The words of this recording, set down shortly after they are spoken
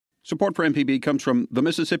Support for MPB comes from the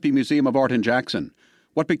Mississippi Museum of Art in Jackson.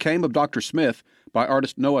 What Became of Dr. Smith by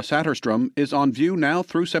artist Noah Satterstrom is on view now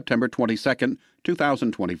through September 22,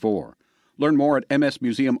 2024. Learn more at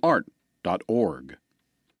msmuseumart.org.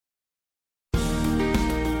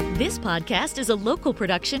 This podcast is a local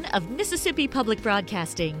production of Mississippi Public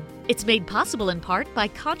Broadcasting. It's made possible in part by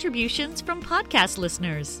contributions from podcast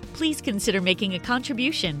listeners. Please consider making a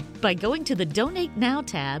contribution by going to the Donate Now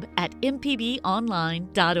tab at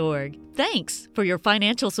mpbonline.org. Thanks for your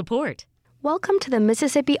financial support. Welcome to the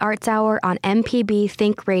Mississippi Arts Hour on MPB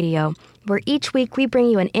Think Radio, where each week we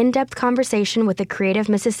bring you an in-depth conversation with a creative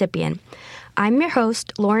Mississippian. I'm your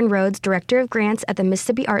host, Lauren Rhodes, Director of Grants at the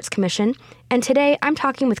Mississippi Arts Commission, and today I'm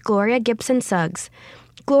talking with Gloria Gibson Suggs.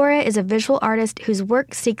 Gloria is a visual artist whose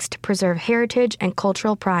work seeks to preserve heritage and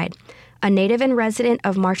cultural pride. A native and resident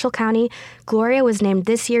of Marshall County, Gloria was named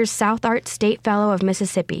this year's South Arts State Fellow of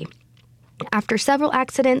Mississippi. After several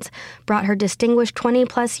accidents brought her distinguished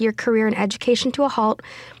 20-plus-year career in education to a halt,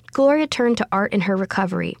 Gloria turned to art in her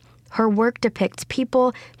recovery. Her work depicts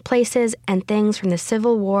people, places, and things from the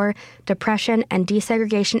Civil War, Depression, and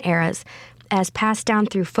desegregation eras, as passed down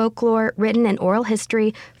through folklore, written and oral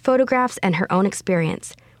history, photographs, and her own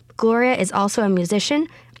experience. Gloria is also a musician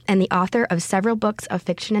and the author of several books of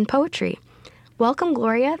fiction and poetry. Welcome,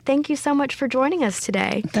 Gloria. Thank you so much for joining us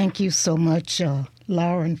today. Thank you so much,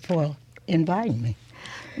 Lauren, for inviting me.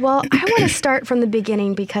 Well, I want to start from the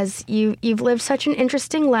beginning because you've lived such an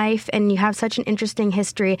interesting life and you have such an interesting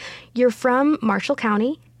history. You're from Marshall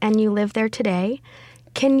County and you live there today.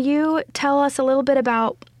 Can you tell us a little bit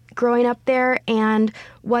about growing up there and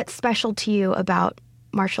what's special to you about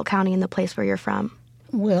Marshall County and the place where you're from?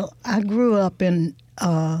 Well, I grew up in,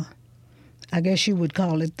 I guess you would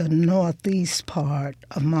call it the northeast part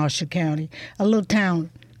of Marshall County, a little town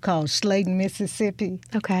called Sladen, Mississippi.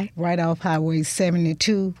 Okay. Right off Highway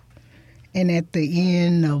 72 and at the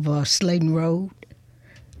end of Sladen Road.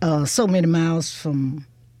 So many miles from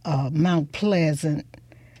Mount Pleasant.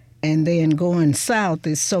 And then going south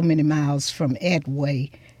is so many miles from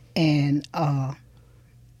Edway and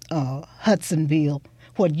Hudsonville,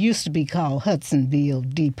 what used to be called Hudsonville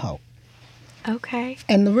Depot. Okay.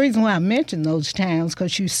 And the reason why I mentioned those towns,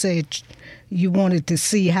 because you said you wanted to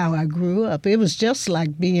see how I grew up. It was just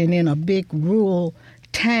like being in a big rural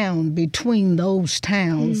town between those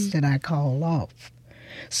towns that I call off.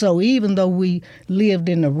 So even though we lived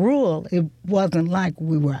in the rural, it wasn't like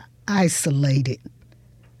we were isolated.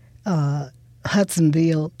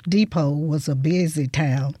 Hudsonville Depot was a busy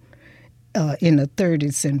town in the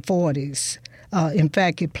 30s and 40s. In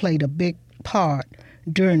fact, it played a big part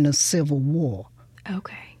during the Civil War.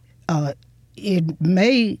 Okay. It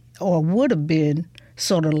may or would have been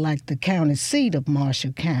sort of like the county seat of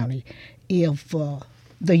Marshall County if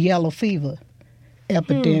the yellow fever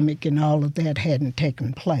epidemic and all of that hadn't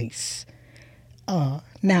taken place.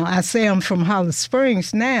 Now, I say I'm from Holly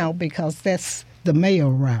Springs now because that's the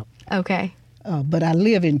mail route. Okay. But I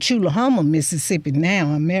live in Chulahoma, Mississippi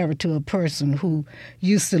now. I'm married to a person who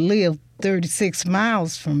used to live 36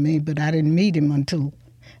 miles from me, but I didn't meet him until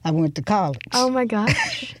I went to college. Oh, my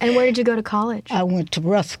gosh. And where did you go to college? I went to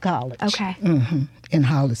Russ College. Okay. In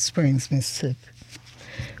Holly Springs, Mississippi.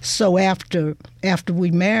 So after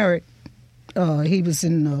we married, he was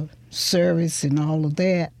in the service and all of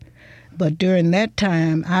that. But during that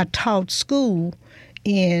time, I taught school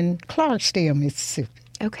in Clarksdale, Mississippi.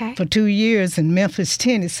 Okay. For 2 years, and Memphis,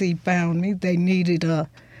 Tennessee found me. They needed a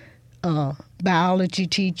biology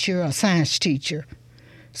teacher, a science teacher.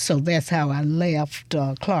 So that's how I left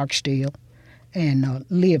Clarksdale and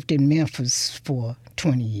lived in Memphis for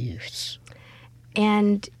 20 years.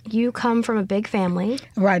 And you come from a big family.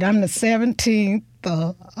 Right. I'm the 17th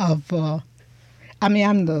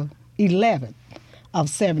I'm the 11th of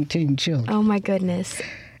 17 children. Oh, my goodness.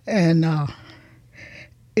 And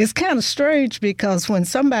it's kind of strange because when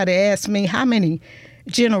somebody asks me how many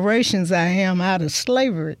generations I am out of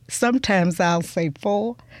slavery, sometimes I'll say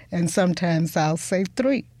 4 and sometimes I'll say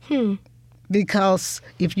 3. Because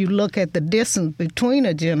if you look at the distance between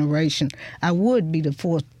a generation, I would be the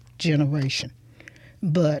 4th generation.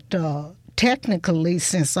 But technically,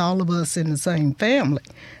 since all of us in the same family,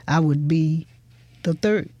 I would be the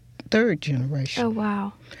third generation. Oh,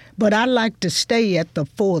 wow. But I like to stay at the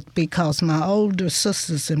 4th because my older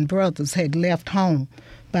sisters and brothers had left home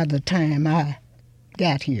by the time I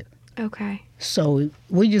got here. Okay. So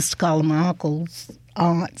we used to call them uncles,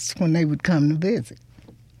 aunts when they would come to visit.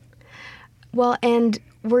 Well, and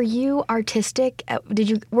were you artistic?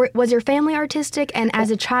 Was your family artistic? And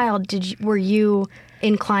as a child, were you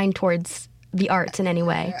inclined towards the arts in any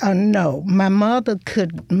way? No. My mother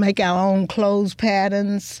could make our own clothes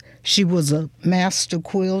patterns. She was a master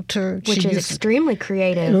quilter. Which is extremely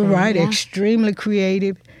creative. Right, extremely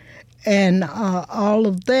creative. And all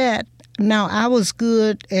of that. Now, I was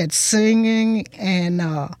good at singing and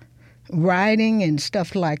writing and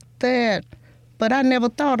stuff like that, but I never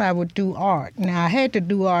thought I would do art. Now, I had to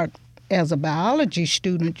do art as a biology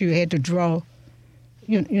student. You had to draw,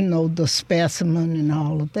 you know, the specimen and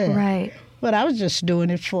all of that. Right. But I was just doing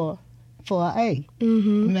it for an A.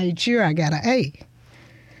 Mm-hmm. Made sure I got an A.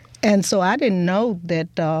 And so I didn't know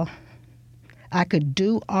that I could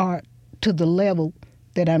do art to the level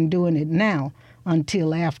that I'm doing it now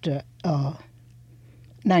until after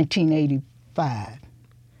 1985.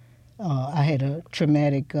 I had a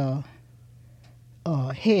traumatic head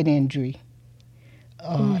injury.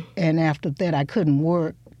 And after that, I couldn't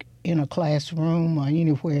work in a classroom or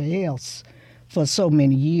anywhere else for so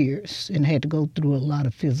many years and had to go through a lot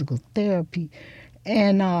of physical therapy.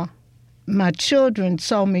 And my children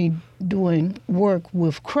saw me doing work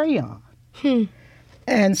with crayon.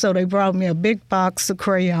 And so they brought me a big box of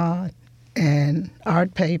crayon and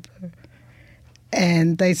art paper.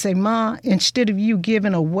 And they say, Ma, instead of you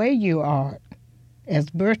giving away your art as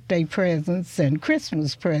birthday presents and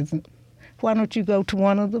Christmas presents, why don't you go to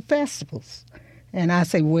one of the festivals? And I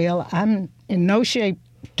say, well, I'm in no shape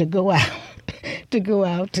to go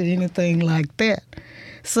out to anything like that.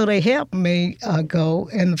 So they helped me go.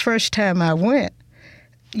 And the first time I went,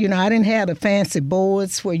 you know, I didn't have the fancy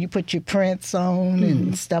boards where you put your prints on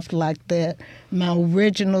and stuff like that. My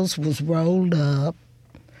originals was rolled up.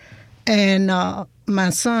 And my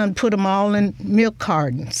son put them all in milk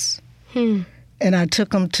cartons. And I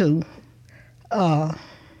took them to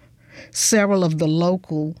several of the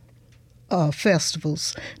local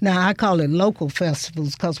festivals. Now, I call it local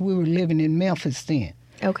festivals because we were living in Memphis then.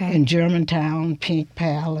 Okay. In Germantown, Pink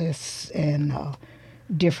Palace, and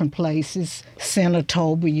different places,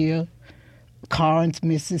 Senatobia, Corinth,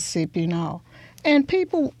 Mississippi, and all. And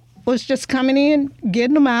people was just coming in,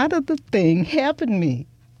 getting them out of the thing, helping me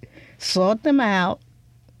sort them out.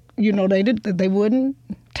 You know, they wouldn't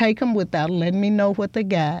take them without letting me know what they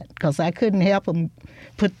got because I couldn't help them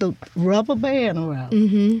put the rubber band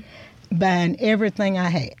around. Buying everything I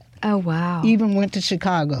had. Oh, wow. Even went to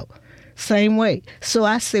Chicago. Same way. So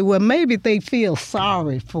I said, well, maybe they feel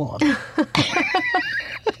sorry for me.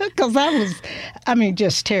 Because I was,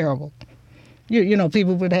 just terrible. You know,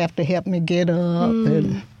 people would have to help me get up.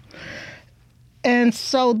 And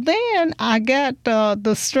so then I got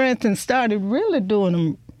the strength and started really doing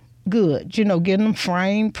them good, you know, getting them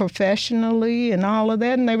framed professionally and all of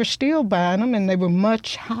that. And they were still buying them, and they were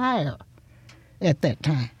much higher at that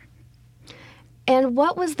time. And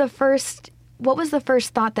what was the first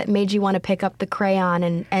thought that made you want to pick up the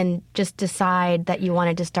crayon and just decide that you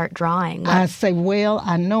wanted to start drawing? I say, well,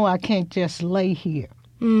 I know I can't just lay here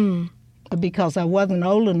because I wasn't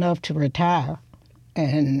old enough to retire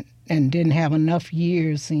and didn't have enough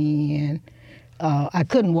years in. I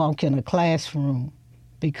couldn't walk in a classroom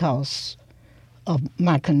because of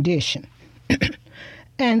my condition.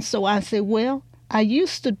 And so I said, well, I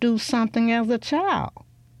used to do something as a child.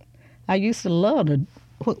 I used to love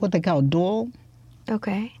what they call doodle.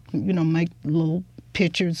 Okay. You know, make little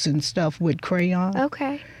pictures and stuff with crayon.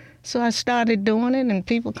 Okay. So I started doing it, and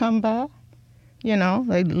people come by. You know,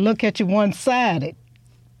 they look at you one-sided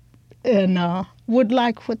and would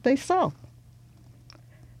like what they saw.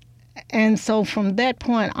 And so from that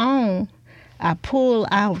point on, I pulled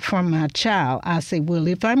out from my child. I said, well,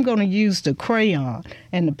 if I'm going to use the crayon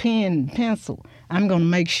and the pen and pencil, I'm going to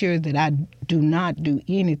make sure that I do not do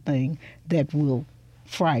anything that will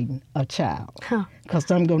frighten a child.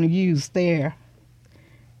 Because I'm going to use their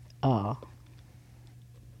like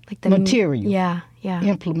the material,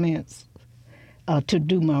 implements to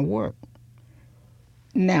do my work.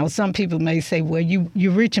 Now, some people may say, well,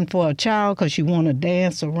 you're reaching for a child because you want to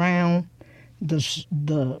dance around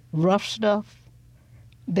the rough stuff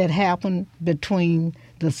that happened between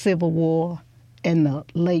the Civil War in the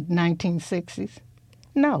late 1960s?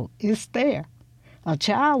 No, it's there. A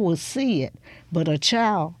child will see it, but a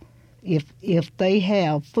child, if they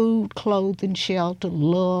have food, clothing, shelter,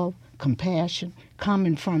 love, compassion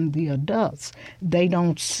coming from the adults, they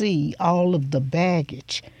don't see all of the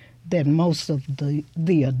baggage that most of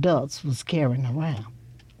the adults was carrying around.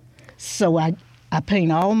 So I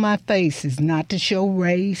paint all my faces not to show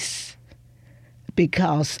race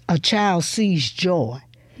because a child sees joy.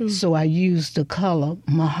 So I use the color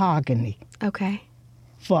mahogany. Okay.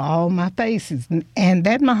 For all my faces. And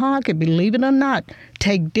that mahogany, believe it or not,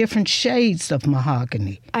 take different shades of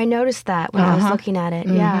mahogany. I noticed that when I was looking at it,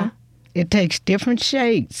 yeah. It takes different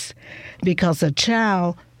shades because a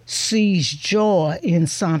child sees joy in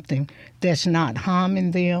something that's not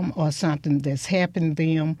harming them or something that's helping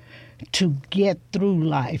them to get through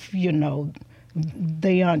life. You know,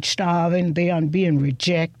 they aren't starving, they aren't being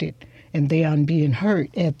rejected, and they aren't being hurt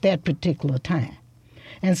at that particular time.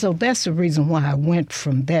 And so that's the reason why I went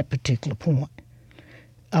from that particular point,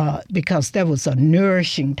 because that was a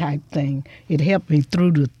nourishing type thing. It helped me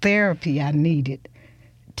through the therapy I needed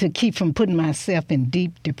to keep from putting myself in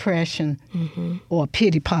deep depression or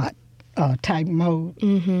pity pot type mode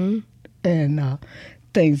and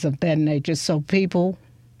things of that nature. So people,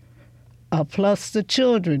 plus the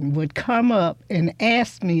children, would come up and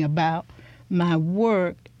ask me about my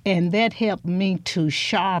work, and that helped me to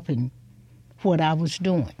sharpen what I was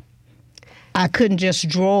doing. I couldn't just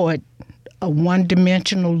draw it a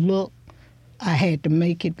one-dimensional look. I had to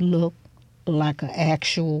make it look like an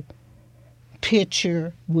actual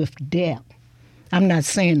picture with depth. I'm not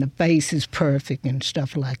saying the face is perfect and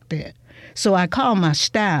stuff like that. So I call my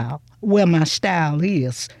style, my style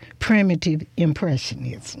is primitive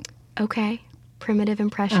impressionism. Okay, primitive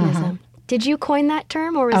impressionism. Did you coin that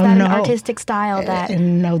term, or was that an artistic style?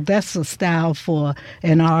 No, that's a style for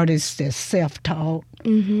an artist that's self-taught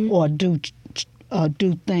or do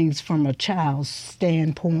things from a child's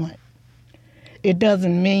standpoint. It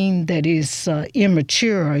doesn't mean that it's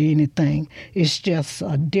immature or anything. It's just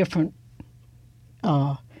a different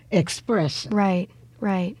expression. Right.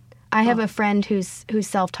 I have a friend who's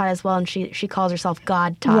self-taught as well, and she calls herself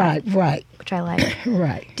God-taught. Right. Which I like.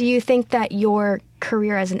 Right. Do you think that your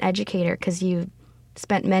career as an educator, because you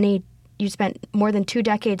spent more than 2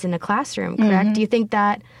 decades in a classroom, correct? Do you think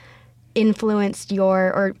that influenced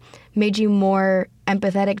or made you more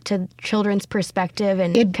empathetic to children's perspective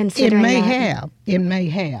and considering that? It may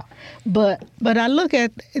have. But I look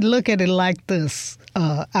at it like this.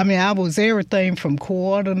 I was everything from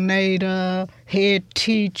coordinator, head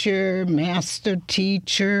teacher, master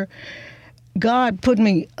teacher. God put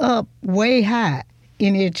me up way high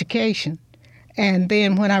in education. And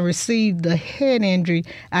then when I received the head injury,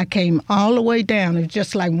 I came all the way down. It was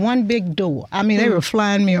just like one big door. They were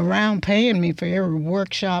flying me around, paying me for every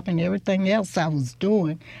workshop and everything else I was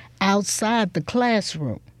doing outside the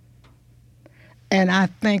classroom. And I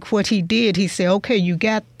think what he did, he said, okay, you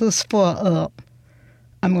got this far up.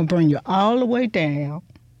 I'm going to bring you all the way down,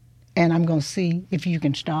 and I'm going to see if you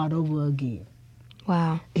can start over again.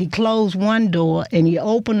 Wow. He closed one door, and he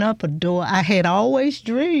opened up a door. I had always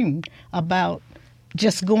dreamed about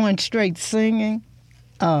just going straight singing,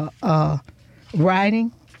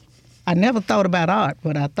 writing. I never thought about art,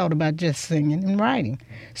 but I thought about just singing and writing.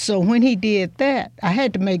 So when he did that, I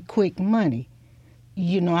had to make quick money.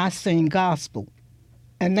 I sing gospel,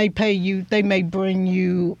 and they may bring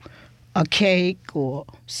you a cake or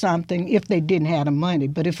something if they didn't have the money.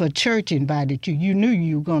 But if a church invited you, you knew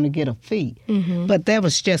you were going to get a fee. But that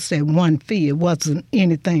was just that one fee. It wasn't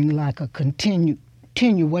anything like a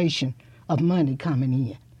continuation of money coming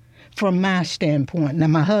in. From my standpoint, now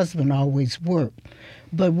my husband always worked,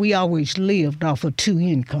 but we always lived off of 2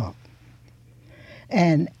 income.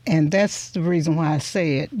 And that's the reason why I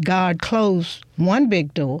said God closed one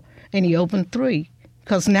big door and he opened 3,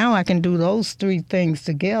 because now I can do those 3 things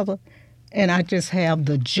together. And I just have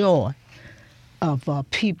the joy of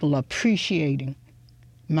people appreciating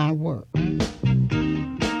my work.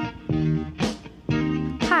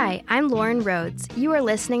 Hi, I'm Lauren Rhodes. You are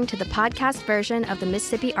listening to the podcast version of the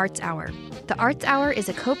Mississippi Arts Hour. The Arts Hour is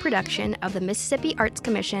a co-production of the Mississippi Arts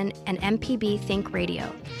Commission and MPB Think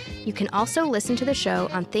Radio. You can also listen to the show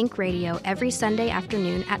on Think Radio every Sunday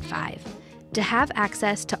afternoon at 5. To have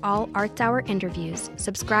access to all Arts Hour interviews,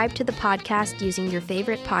 subscribe to the podcast using your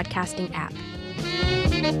favorite podcasting app.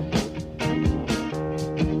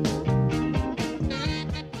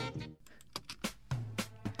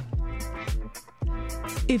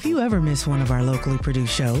 If you ever miss one of our locally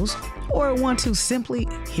produced shows or want to simply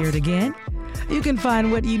hear it again, you can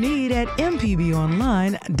find what you need at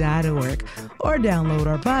mpbonline.org or download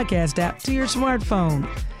our podcast app to your smartphone.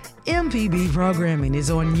 MPB programming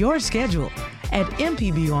is on your schedule at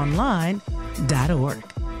mpbonline.org.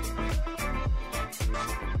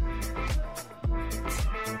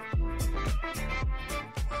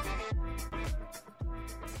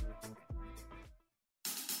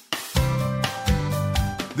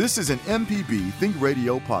 This is an MPB Think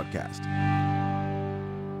Radio podcast.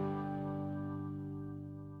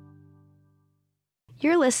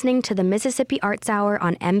 You're listening to the Mississippi Arts Hour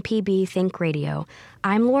on MPB Think Radio.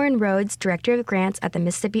 I'm Lauren Rhodes, Director of Grants at the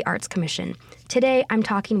Mississippi Arts Commission. Today, I'm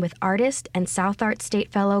talking with artist and South Arts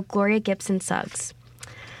State Fellow Gloria Gibson Suggs.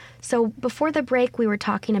 So before the break, we were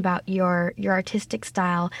talking about your artistic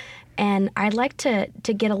style, and I'd like to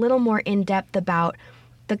get a little more in-depth about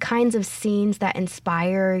the kinds of scenes that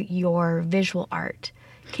inspire your visual art.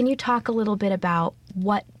 Can you talk a little bit about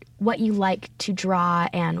what you like to draw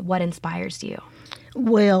and what inspires you?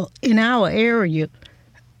 Well, in our area,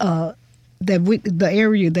 the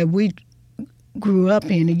area that we grew up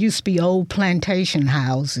in, it used to be old plantation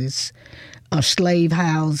houses, slave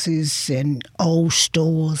houses, and old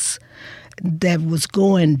stores that was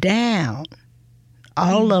going down.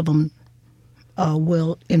 All of them,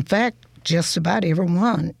 in fact, just about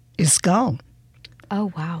everyone is gone.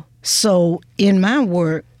 Oh, wow. So in my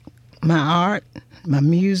work, my art, my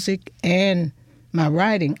music, and my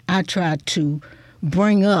writing, I try to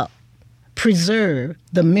preserve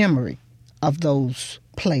the memory of those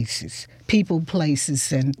places, people,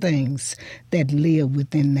 places, and things that live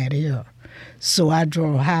within that era. So I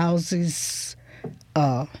draw houses,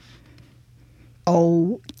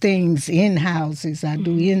 old things in houses. I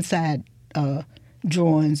do inside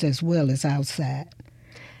drawings as well as outside.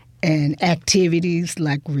 And activities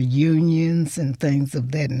like reunions and things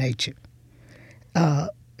of that nature.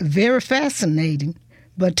 Very fascinating,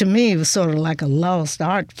 but to me it was sort of like a lost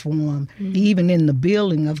art form, even in the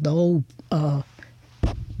building of the old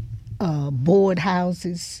board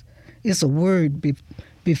houses. It's a word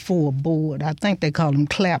before board. I think they call them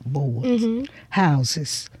clapboards,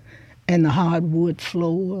 houses. And the hardwood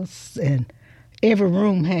floors, and every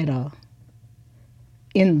room had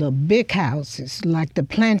in the big houses, like the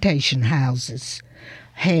plantation houses,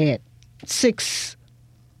 had 6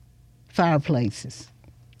 fireplaces.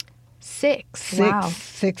 6? Wow.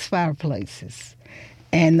 6 fireplaces.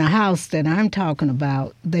 And the house that I'm talking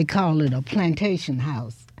about, they call it a plantation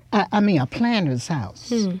house. A planter's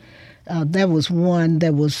house. There was one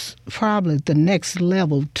that was probably the next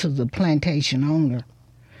level to the plantation owner.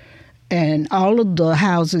 And all of the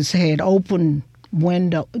houses had large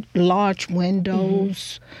windows,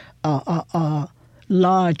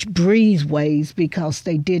 large breezeways, because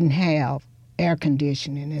they didn't have air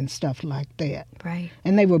conditioning and stuff like that. Right.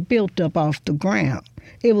 And they were built up off the ground.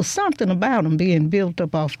 It was something about them being built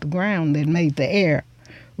up off the ground that made the air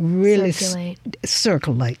really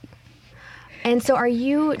circulate. And so are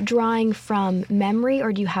you drawing from memory,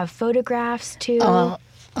 or do you have photographs too? Where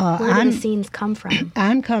do the scenes come from?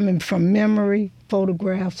 I'm coming from memory,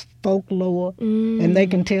 photographs, folklore, and they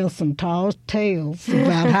can tell some tall tales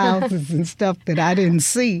about houses and stuff that I didn't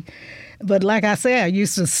see. But like I said, I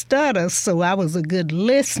used to stutter, so I was a good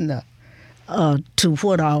listener to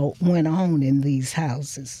what all went on in these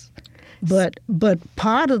houses. But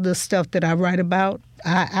part of the stuff that I write about,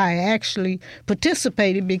 I actually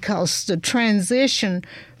participated, because the transition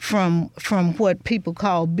from what people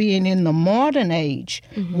call being in the modern age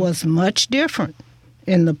was much different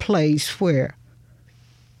in the place where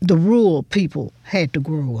the rural people had to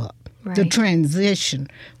grow up. Right. The transition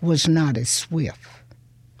was not as swift.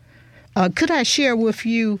 Could I share with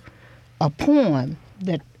you a poem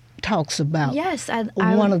that talks about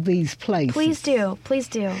one of these places? Please do. Please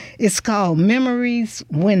do. It's called Memories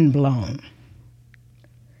Windblown.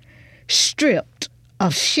 Stripped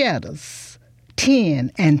of shutters,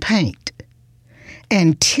 tin, and paint,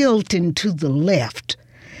 and tilting to the left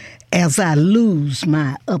as I lose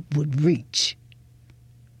my upward reach.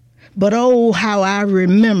 But oh, how I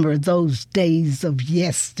remember those days of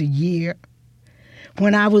yesteryear,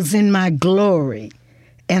 when I was in my glory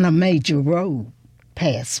and a major road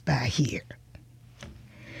passed by here.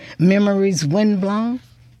 Memories windblown?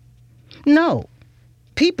 No.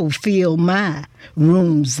 People feel my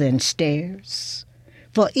rooms and stairs,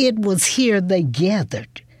 for it was here they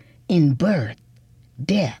gathered in birth,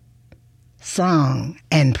 death, song,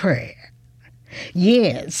 and prayer.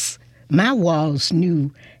 Yes, my walls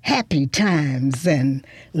knew happy times and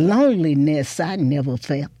loneliness I never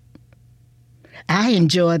felt. I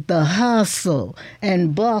enjoyed the hustle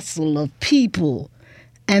and bustle of people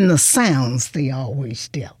and the sounds they always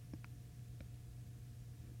dealt.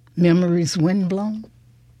 Memories windblown?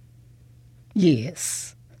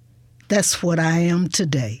 Yes, that's what I am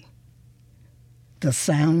today. The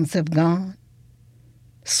sounds have gone.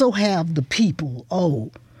 So have the people,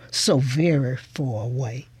 oh, so very far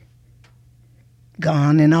away.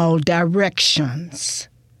 Gone in all directions.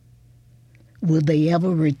 Will they ever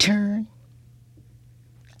return?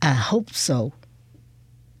 I hope so,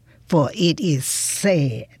 for it is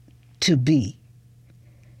sad to be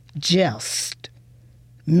just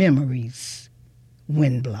memories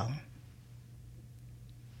windblown.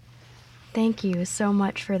 Thank you so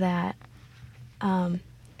much for that. And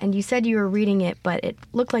you said you were reading it, but it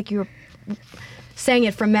looked like you were saying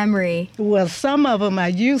it from memory. Well, some of them I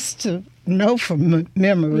used to know from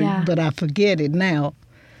memory, but I forget it now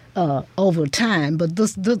over time. But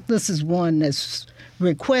this is one that's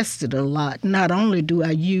requested a lot. Not only do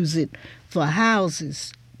I use it for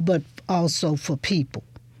houses, but also for people,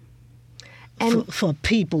 and for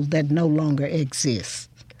people that no longer exist.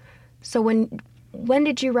 So when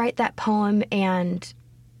did you write that poem, and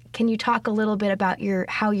can you talk a little bit about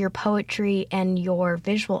how your poetry and your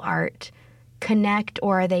visual art connect,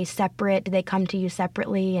 or are they separate? Do they come to you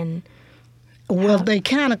separately? And well, they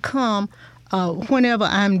kind of come whenever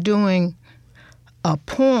I'm doing a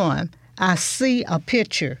poem. I see a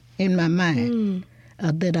picture in my mind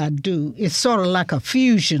that I do. It's sort of like a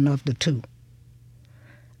fusion of the two.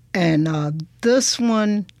 And this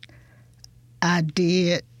one I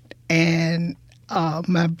did, and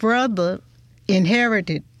my brother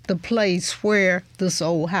inherited the place where this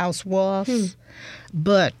old house was.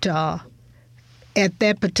 But at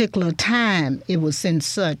that particular time, it was in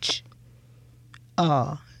such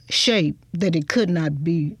shape that it could not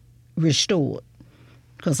be restored.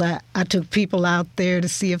 Because I took people out there to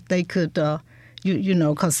see if they could,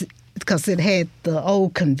 because it had the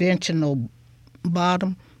old conventional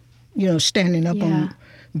bottom, standing up on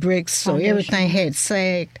bricks, so everything had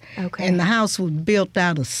sagged. Okay. And the house was built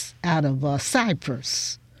out of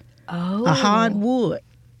cypress, a hard wood,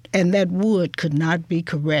 and that wood could not be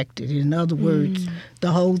corrected. In other words,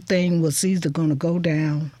 the whole thing was either going to go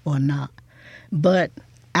down or not. But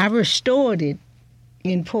I restored it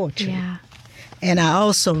in portrait. Yeah. And I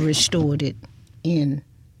also restored it in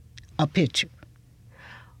a picture.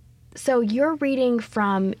 So you're reading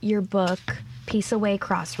from your book, Peace Away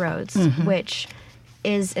Crossroads, which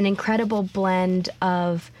is an incredible blend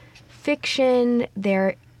of fiction.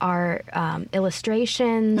 There are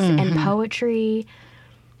illustrations and poetry.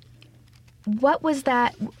 What was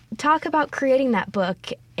that? Talk about creating that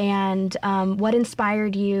book, and what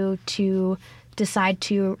inspired you to decide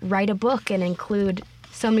to write a book and include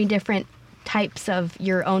so many different types of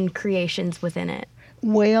your own creations within it?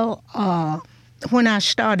 Well, when I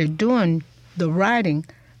started doing the writing,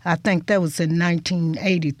 I think that was in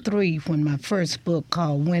 1983 when my first book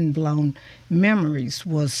called Windblown Memories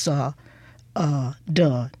was done.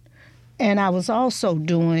 And I was also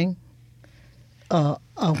doing,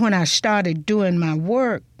 when I started doing my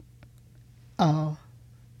work, my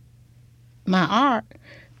art,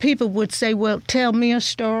 people would say, well, tell me a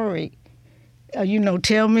story.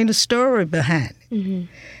 Tell me the story behind it.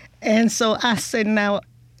 And so I said, now,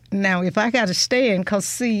 if I got to stand, because,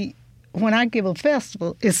 see, when I give a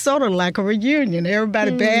festival, it's sort of like a reunion.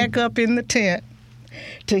 Everybody back up in the tent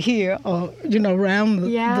to hear, or, around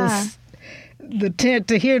the tent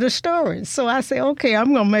to hear the story. So I say, okay,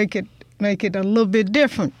 I'm going to make it a little bit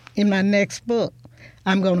different in my next book.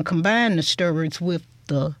 I'm going to combine the stories with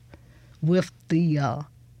the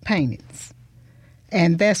paintings.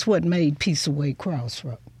 And that's what made Peace Away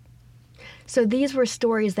Crossroad. So these were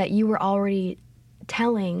stories that you were already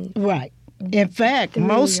telling. Right. In fact,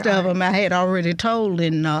 most of them I had already told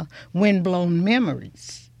in Windblown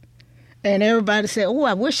Memories. And everybody said, oh,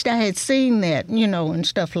 I wished I had seen that, and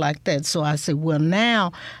stuff like that. So I said, well,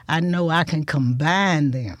 now I know I can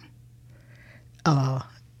combine them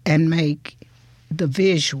and make the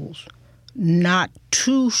visuals not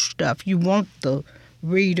too stuffed. You want the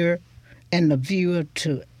reader and the viewer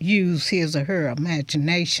to use his or her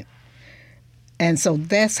imagination. And so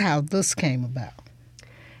that's how this came about.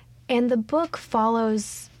 And the book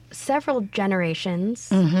follows several generations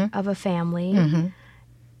of a family.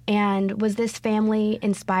 And was this family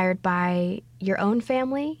inspired by your own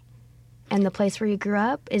family and the place where you grew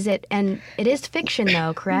up? And it is fiction,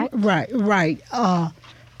 though, correct? Right. I'm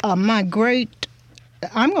going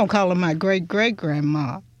to call her my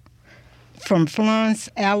great-great-grandma, from Florence,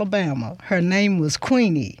 Alabama. Her name was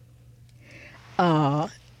Queenie.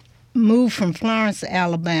 Moved from Florence,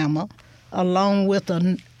 Alabama, along with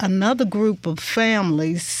another group of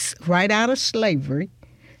families right out of slavery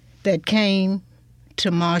that came to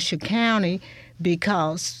Marshall County,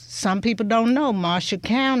 because some people don't know Marshall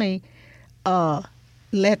County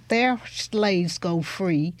let their slaves go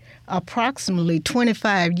free approximately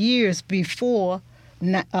 25 years before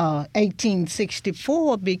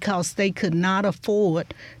 1864, because they could not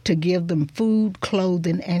afford to give them food,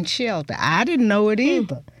 clothing, and shelter. I didn't know it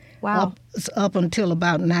either. Wow. Up until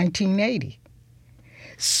about 1980.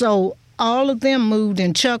 So all of them moved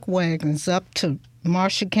in chuck wagons up to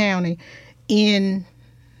Marshall County in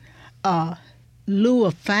lieu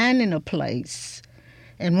of finding a place.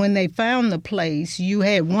 And when they found the place, you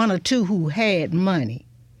had one or two who had money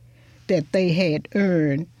that they had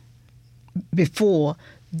earned before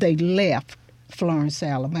they left Florence,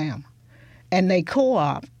 Alabama. And they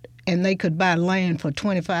co-opted, and they could buy land for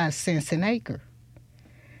 25 cents an acre.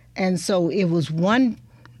 And so it was one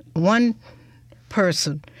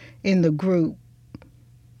person in the group,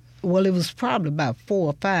 well, it was probably about 4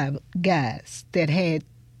 or 5 guys that had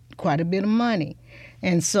quite a bit of money.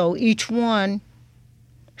 And so each one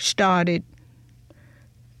started,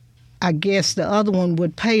 I guess the other one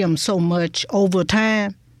would pay them so much over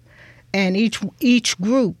time, and each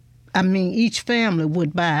family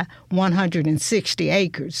would buy 160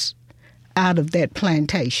 acres out of that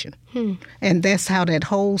plantation. And that's how that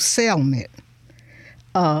whole settlement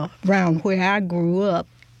around where I grew up,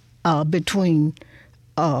 between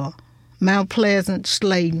Mount Pleasant,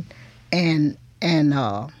 Sladen, and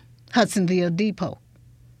Hudsonville Depot.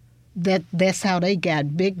 That's how they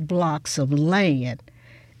got big blocks of land.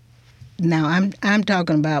 Now I'm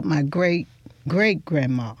talking about my great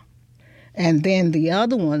grandma, and then the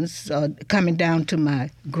other ones coming down to my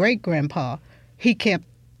great grandpa. He kept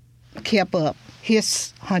up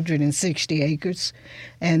his 160 acres,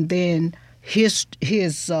 and then his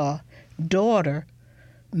daughter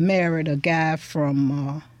married a guy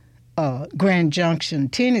from Grand Junction,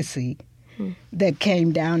 Tennessee, that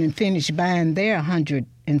came down and finished buying their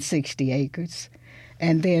 160 acres.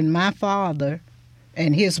 And then my father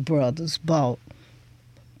and his brothers bought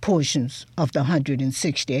portions of the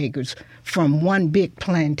 160 acres from one big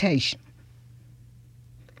plantation.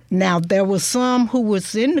 Now, there were some who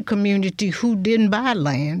was in the community who didn't buy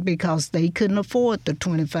land because they couldn't afford the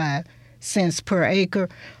 25 cents per acre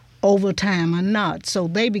over time or not. So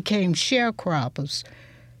they became sharecroppers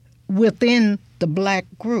within the black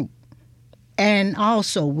group and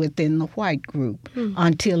also within the white group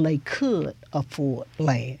until they could afford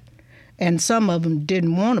land. And some of them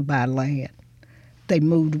didn't want to buy land. They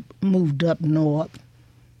moved up north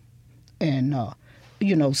and,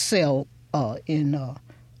 sell in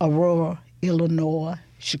Aurora, Illinois,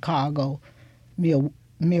 Chicago,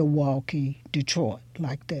 Milwaukee, Detroit,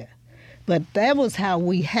 like that. But that was how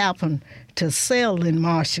we happened to sell in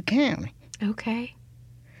Marshall County. Okay.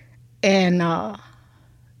 And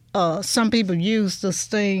some people use this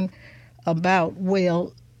thing about,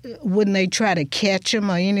 well, wouldn't they try to catch them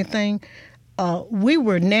or anything? We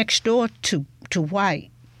were next door to white.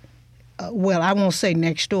 Well, I won't say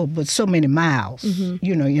next door, but so many miles, in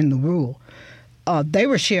the rural. They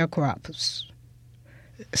were sharecroppers.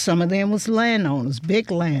 Some of them was landowners,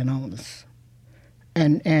 big landowners.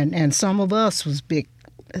 And some of us was big,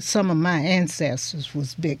 some of my ancestors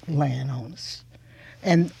was big landowners.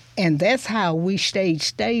 And that's how we stayed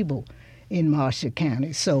stable in Marshall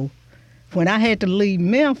County. So when I had to leave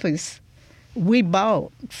Memphis, we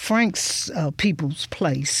bought Frank's people's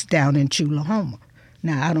place down in Tullahoma.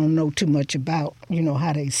 Now, I don't know too much about,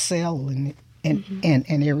 how they sell and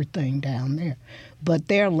everything down there. But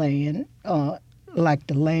their land, like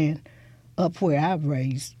the land up where I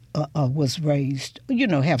was raised,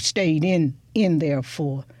 have stayed in there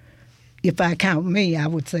for, if I count me, I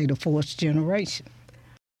would say the 4th generation.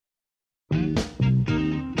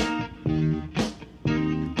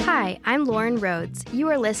 Hi, I'm Lauren Rhodes. You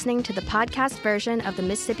are listening to the podcast version of the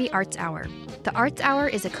Mississippi Arts Hour. The Arts Hour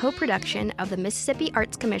is a co-production of the Mississippi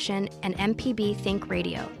Arts Commission and MPB Think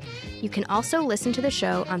Radio. You can also listen to the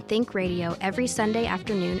show on Think Radio every Sunday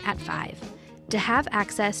afternoon at 5. To have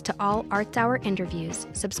access to all Arts Hour interviews,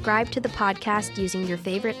 subscribe to the podcast using your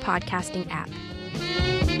favorite podcasting app.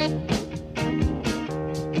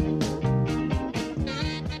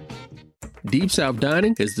 Deep South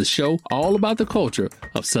Dining is the show all about the culture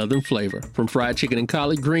of Southern flavor, from fried chicken and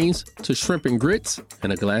collard greens to shrimp and grits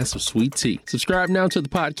and a glass of sweet tea. Subscribe now to the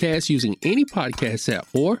podcast using any podcast app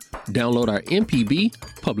or download our MPB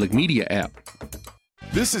Public Media app.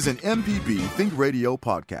 This is an MPB Think Radio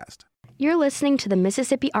podcast. You're listening to the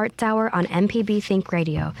Mississippi Arts Hour on MPB Think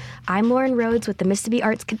Radio. I'm Lauren Rhodes with the Mississippi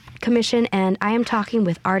Arts Commission, and I am talking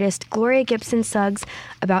with artist Gloria Gibson Suggs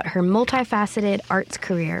about her multifaceted arts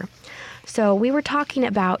career. So we were talking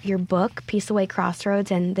about your book, Peace Away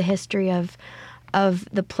Crossroads, and the history of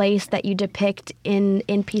the place that you depict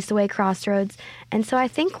in Peace Away Crossroads. And so I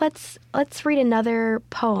think let's read another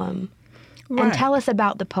poem. Right. And tell us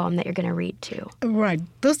about the poem that you're going to read, too. Right.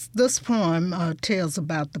 This poem tells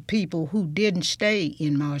about the people who didn't stay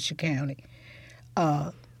in Marshall County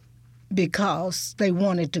because they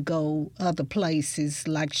wanted to go other places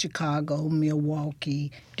like Chicago,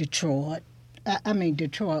 Milwaukee, Detroit,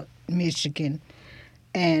 Michigan.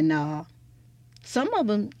 And some of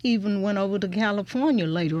them even went over to California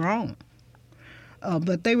later on.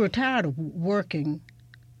 But they were tired of working,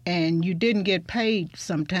 and you didn't get paid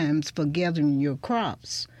sometimes for gathering your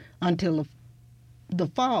crops until the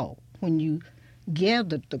fall when you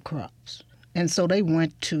gathered the crops. And so they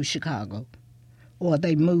went to Chicago, or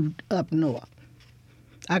they moved up north.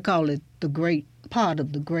 I call it the great part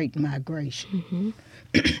of the Great Migration. Mm-hmm.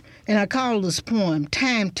 And I call this poem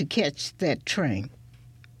Time to Catch That Train.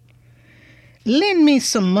 Lend me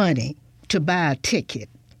some money to buy a ticket.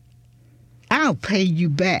 I'll pay you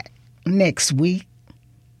back next week.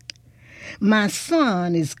 My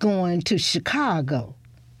son is going to Chicago.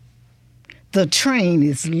 The train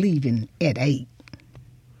is leaving at 8.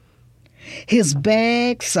 His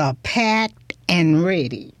bags are packed and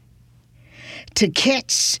ready to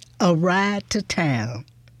catch a ride to town.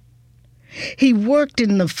 He worked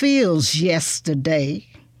in the fields yesterday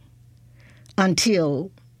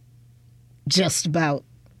until just about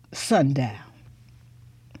sundown.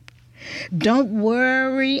 Don't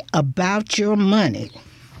worry about your money.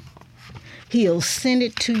 He'll send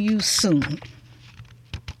it to you soon.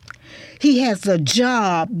 He has a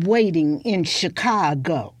job waiting in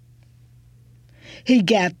Chicago. He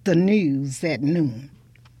got the news at noon.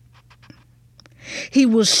 He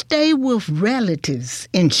will stay with relatives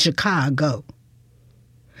in Chicago,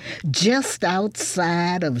 just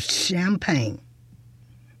outside of Champaign.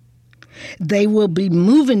 They will be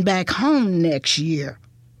moving back home next year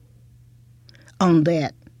on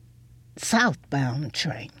that southbound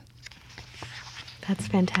train. That's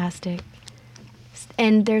fantastic.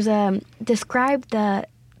 And there's describe the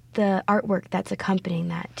artwork that's accompanying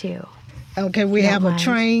that too. Okay, we have a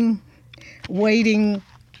train waiting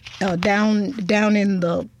down in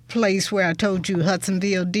the place where I told you,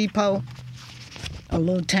 Hudsonville Depot, a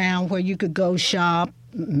little town where you could go shop,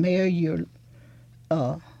 mail your.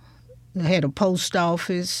 They had a post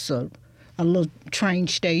office, a little train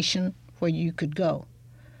station where you could go,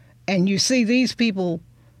 and you see these people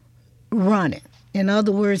running. In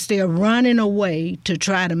other words, they're running away to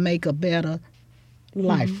try to make a better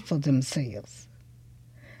life for themselves.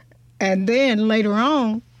 And then later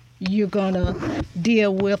on, you're going to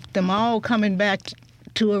deal with them all coming back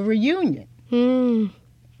to a reunion. Mm.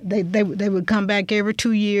 They would come back every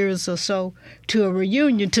 2 years or so to a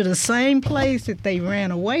reunion to the same place that they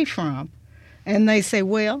ran away from. And they say,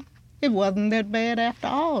 well, it wasn't that bad after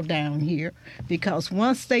all down here, because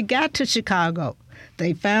once they got to Chicago,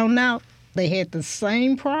 they found out they had the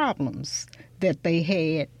same problems that they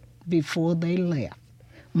had before they left.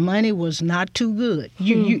 Money was not too good.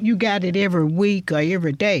 You got it every week or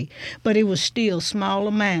every day, but it was still small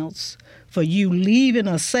amounts for you leaving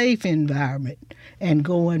a safe environment and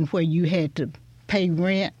going where you had to pay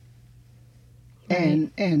rent and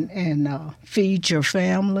feed your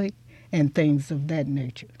family and things of that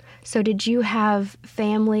nature. So did you have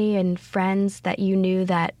family and friends that you knew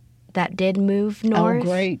that did move north? Oh,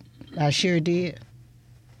 great. I sure did.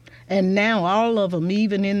 And now all of them,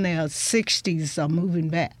 even in their 60s, are moving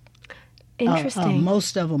back. Interesting.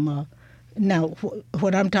 Most of them are. Now,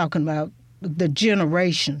 what I'm talking about, the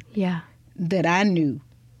generation that I knew,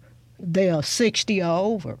 they are 60 or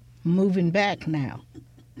over, moving back now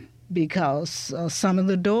because some of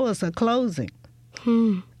the doors are closing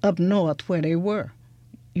up north where they were.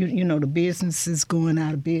 You know, the businesses going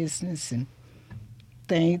out of business and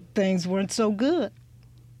things weren't so good.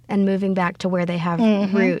 And moving back to where they have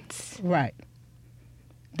roots. Right.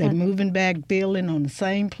 They're moving back, building on the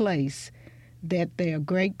same place that their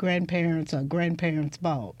great-grandparents or grandparents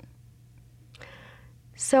bought.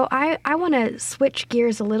 So I want to switch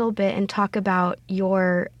gears a little bit and talk about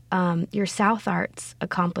your South Arts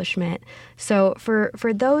accomplishment. So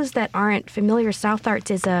for those that aren't familiar, South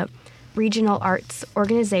Arts is a regional arts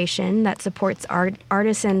organization that supports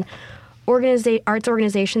artists and arts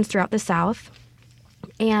organizations throughout the South.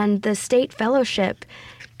 And the state fellowship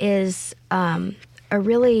is a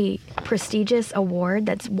really prestigious award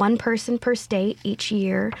that's one person per state each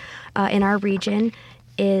year in our region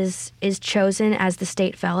is chosen as the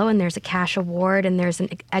state fellow, and there's a cash award and there's an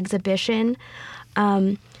exhibition.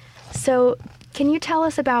 So can you tell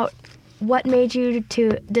us about what made you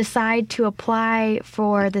to decide to apply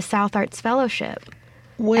for the South Arts Fellowship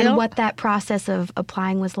and what that process of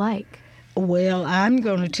applying was like? Well, I'm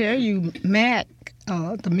going to tell you, Matt,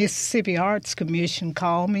 the Mississippi Arts Commission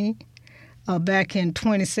called me back in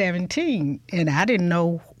 2017, and I didn't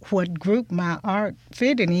know what group my art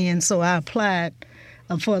fitted in, so I applied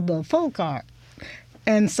for the folk art.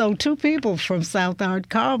 And so 2 people from South Art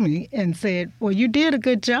called me and said, well, you did a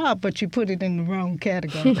good job, but you put it in the wrong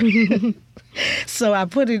category. So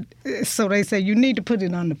they said, you need to put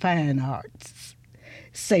it on the fine arts.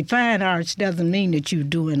 Say fine arts doesn't mean that you're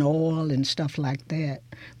doing oil and stuff like that,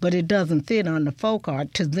 but it doesn't fit on the folk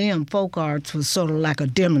art. To them, folk arts was sort of like a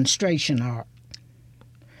demonstration art.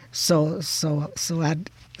 So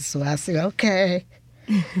I said, okay.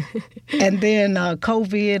 And then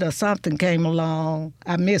COVID or something came along.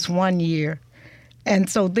 I missed 1 year. And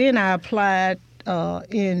so then I applied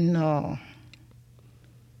in,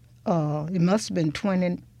 it must have been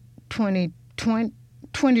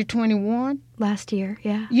 2021. Last year,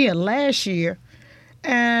 yeah. Yeah, last year.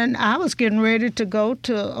 And I was getting ready to go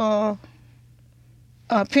to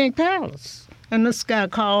Pink Palace. And this guy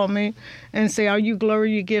called me and said, "Are you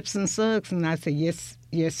Gloria Gibson Suggs?" And I said, yes,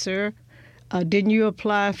 sir. Didn't you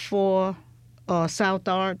apply for South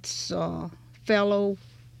Arts Fellow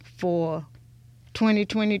for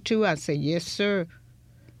 2022? I said, yes, sir.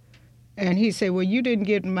 And he said, well, you didn't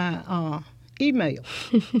get my email.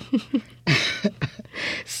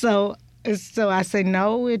 So I said,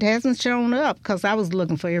 no, it hasn't shown up, because I was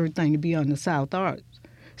looking for everything to be on the South Arts.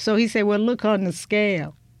 So he said, well, look on the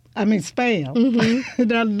spam. Mm-hmm.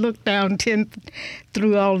 And I looked down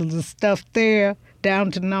through all of the stuff there,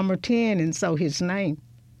 down to number 10, and saw his name.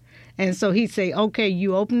 And so he said, okay,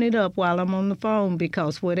 you open it up while I'm on the phone,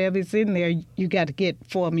 because whatever's in there, you got to get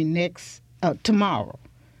for me tomorrow,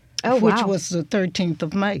 which was the 13th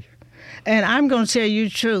of May. And I'm going to tell you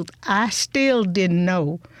the truth, I still didn't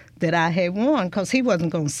know that I had won, because he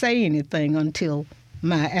wasn't going to say anything until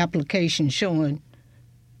my application showing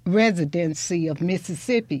residency of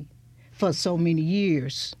Mississippi for so many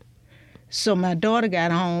years. So my daughter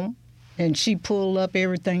got home, and she pulled up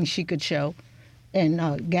everything she could show and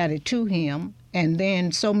got it to him. And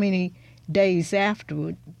then so many days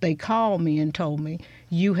afterward, they called me and told me,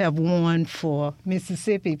 you have won for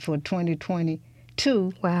Mississippi for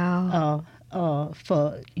 2022. Wow.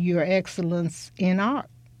 For your excellence in art.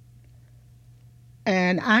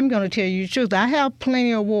 And I'm going to tell you the truth, I have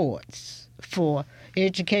plenty of awards for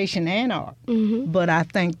education and art, but I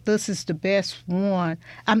think this is the best one.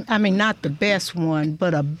 I mean, not the best one,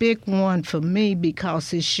 but a big one for me,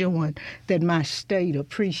 because it's showing that my state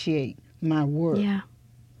appreciate my work.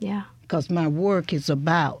 Yeah. Because my work is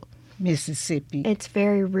about Mississippi. It's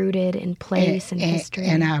very rooted in place and history.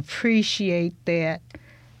 And I appreciate that,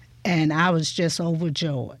 and I was just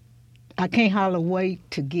overjoyed. I can't hardly wait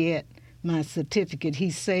to get my certificate.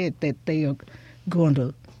 He said that they are going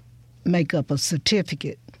to make up a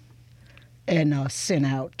certificate and send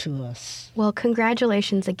out to us. Well,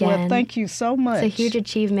 congratulations again. Well, thank you so much. It's a huge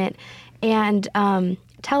achievement. And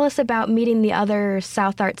tell us about meeting the other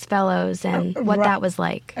South Arts Fellows and what that was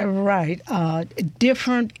like. Right.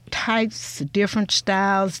 Different types, different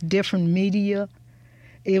styles, different media.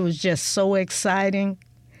 It was just so exciting.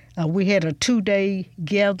 We had a 2-day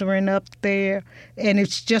gathering up there, and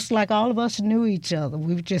it's just like all of us knew each other.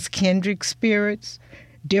 We were just kindred spirits,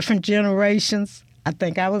 different generations. I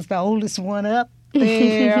think I was the oldest one up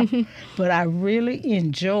there, but I really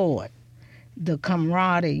enjoyed the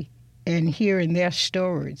camaraderie and hearing their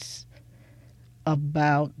stories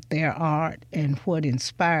about their art and what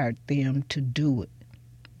inspired them to do it.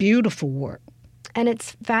 Beautiful work. And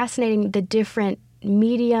it's fascinating, the different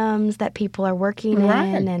mediums that people are working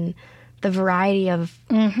in and the variety of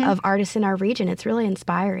artists in our region. It's really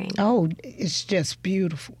inspiring. Oh, it's just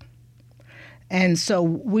beautiful. And so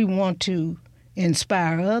we want to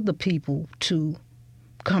inspire other people to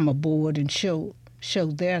come aboard and show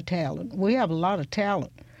their talent. We have a lot of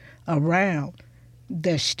talent around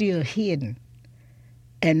that's still hidden,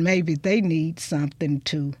 and maybe they need something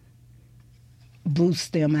to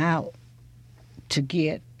boost them out to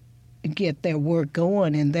get their work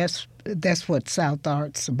going, and that's what South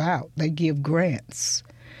Art's about. They give grants.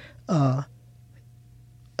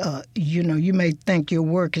 You may think your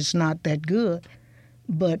work is not that good,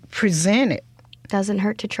 but present it. Doesn't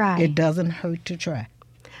hurt to try. It doesn't hurt to try.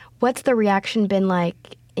 What's the reaction been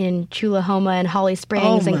like in Chulahoma and Holly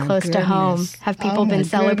Springs and close to home? Have people been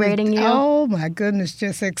celebrating you? Oh, my goodness,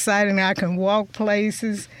 just exciting. I can walk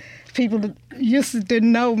places. People that used to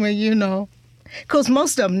didn't know me, Because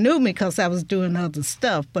most of them knew me because I was doing other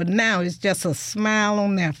stuff, but now it's just a smile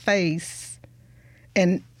on their face.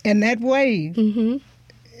 And that wave,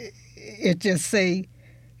 it just say,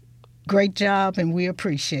 great job, and we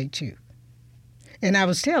appreciate you. And I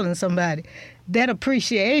was telling somebody, that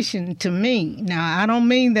appreciation to me, now I don't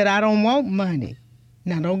mean that I don't want money.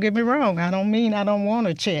 Now don't get me wrong, I don't mean I don't want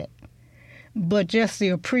a check. But just the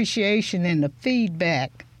appreciation and the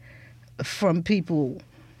feedback from people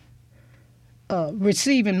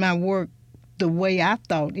receiving my work the way I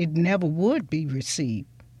thought it never would be received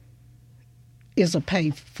is a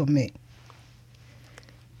pay for me.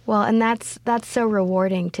 Well, and that's so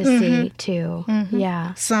rewarding to see, too.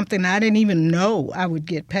 Yeah. Something I didn't even know I would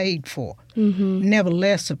get paid for.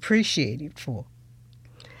 Nevertheless appreciated for.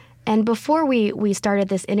 And before we started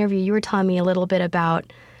this interview, you were telling me a little bit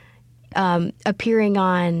about appearing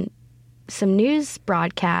on some news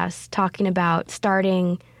broadcasts talking about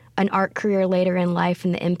starting an art career later in life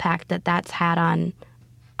and the impact that that's had on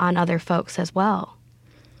other folks as well.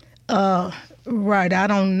 Right. I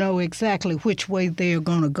don't know exactly which way they're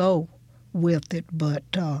going to go with it, but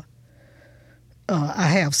I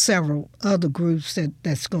have several other groups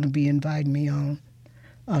that's going to be inviting me on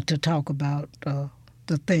to talk about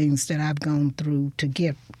the things that I've gone through to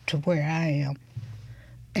get to where I am.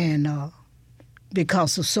 And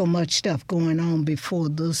because of so much stuff going on before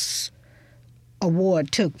this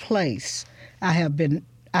award took place, I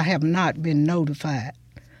have not been notified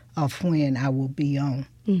of when I will be on.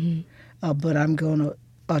 Mm-hmm. But I'm going to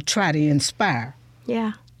try to inspire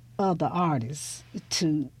other artists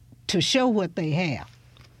to show what they have.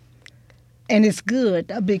 And it's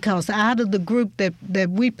good because out of the group that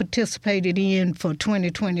we participated in for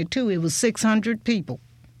 2022, it was 600 people.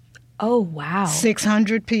 Oh, wow.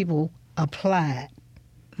 600 people applied.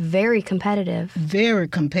 Very competitive. Very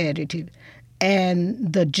competitive.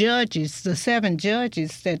 And the judges, the 7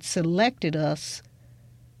 judges that selected us,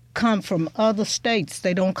 come from other states.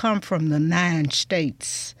 They don't come from the 9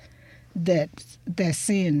 states that's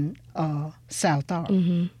in South Ark.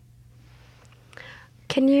 Mm-hmm.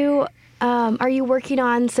 Can you, are you working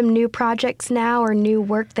on some new projects now or new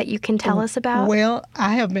work that you can tell us about? Well,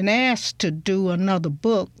 I have been asked to do another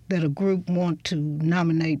book that a group want to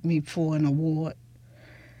nominate me for an award.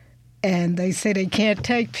 And they say they can't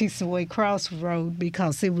take Peace Away Crossroad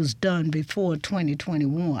because it was done before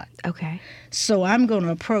 2021. Okay. So I'm going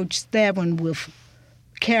to approach that one with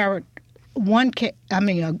a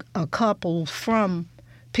couple from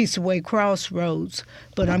Peace Away Crossroads,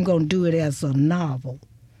 but I'm going to do it as a novel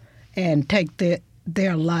and take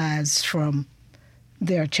their lives from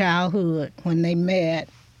their childhood when they met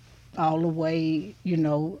all the way,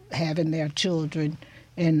 having their children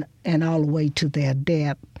and all the way to their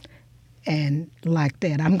death. And like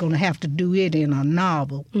that, I'm going to have to do it in a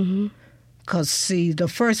novel. Because, see, the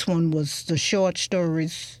first one was the short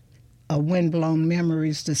stories, Windblown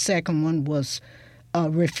Memories. The second one was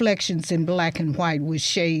Reflections in Black and White with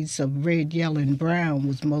shades of red, yellow, and brown,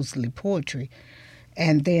 was mostly poetry.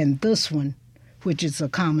 And then this one, which is a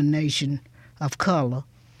combination of color,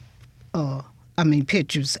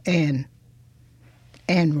 pictures and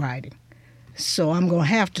writing. So I'm going to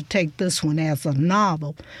have to take this one as a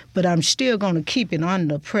novel, but I'm still going to keep it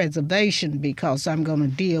under preservation because I'm going to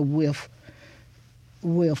deal with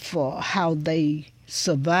how they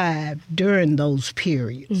survived during those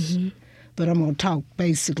periods. Mm-hmm. But I'm going to talk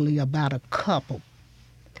basically about a couple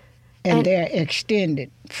and their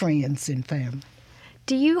extended friends and family.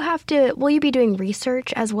 Will you be doing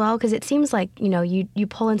research as well? Because it seems like, you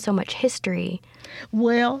pull in so much history.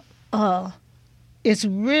 Well, it's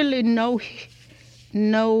really no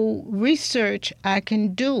research I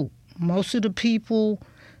can do. Most of the people,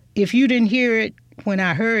 if you didn't hear it when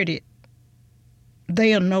I heard it,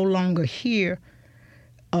 they are no longer here.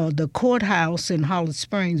 The courthouse in Holly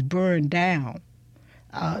Springs burned down.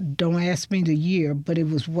 Don't ask me the year, but it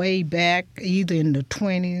was way back, either in the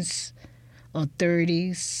 20s or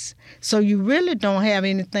 30s. So you really don't have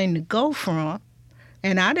anything to go from.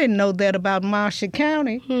 And I didn't know that about Marshall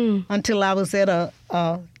County until I was at a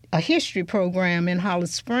history program in Holly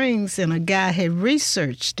Springs, and a guy had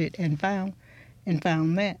researched it and found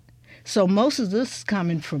that. So most of this is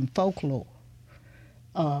coming from folklore,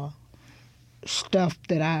 stuff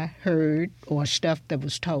that I heard or stuff that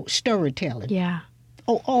was told, storytelling. Yeah.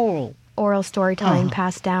 Oh, oral storytelling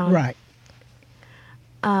passed down. Right.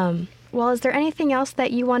 Well, is there anything else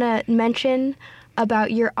that you want to mention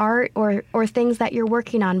about your art or things that you're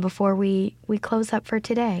working on before we close up for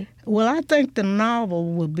today? Well, I think the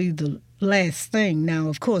novel will be the last thing. Now,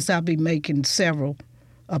 of course, I'll be making several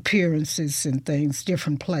appearances and things,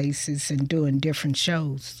 different places, and doing different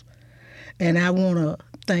shows. And I want to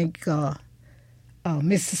thank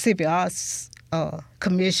Mississippi Arts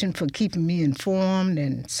Commission for keeping me informed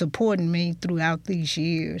and supporting me throughout these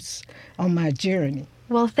years on my journey.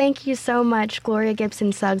 Well, thank you so much, Gloria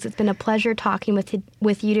Gibson Suggs. It's been a pleasure talking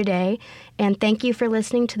with you today, and thank you for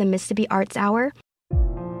listening to the Mississippi Arts Hour.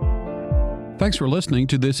 Thanks for listening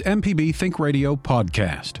to this MPB Think Radio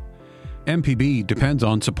podcast. MPB depends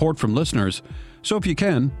on support from listeners, so if you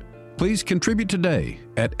can, please contribute today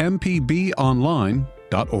at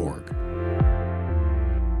mpbonline.org.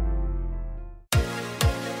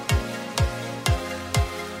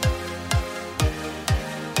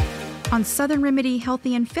 On Southern Remedy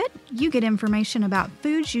Healthy and Fit, you get information about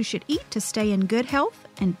foods you should eat to stay in good health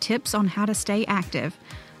and tips on how to stay active.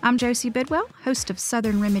 I'm Josie Bidwell, host of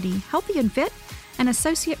Southern Remedy Healthy and Fit, and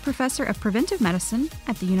Associate Professor of Preventive Medicine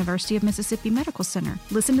at the University of Mississippi Medical Center.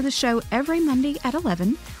 Listen to the show every Monday at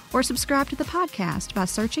 11 or subscribe to the podcast by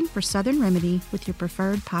searching for Southern Remedy with your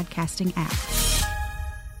preferred podcasting app.